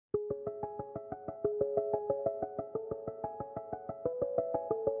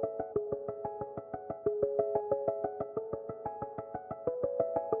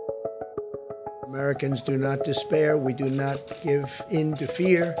Americans do not despair. We do not give in to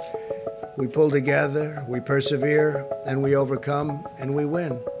fear. We pull together, we persevere, and we overcome, and we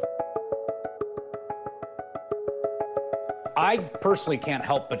win. I personally can't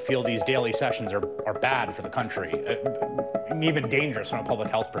help but feel these daily sessions are bad for the country, even dangerous from a public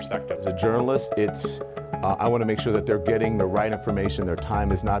health perspective. As a journalist, I want to make sure that they're getting the right information, their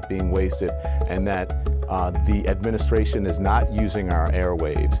time is not being wasted, and that the administration is not using our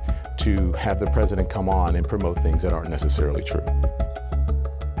airwaves to have the president come on and promote things that aren't necessarily true.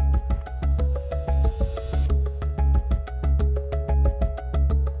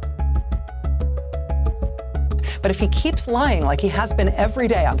 But if he keeps lying like he has been every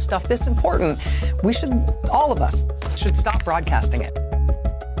day on stuff this important, all of us should stop broadcasting it.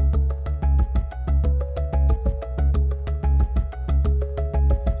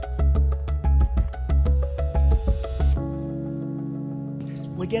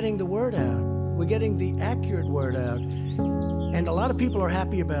 We're getting the word out. We're getting the accurate word out. And a lot of people are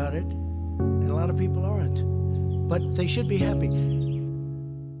happy about it, and a lot of people aren't. But they should be happy.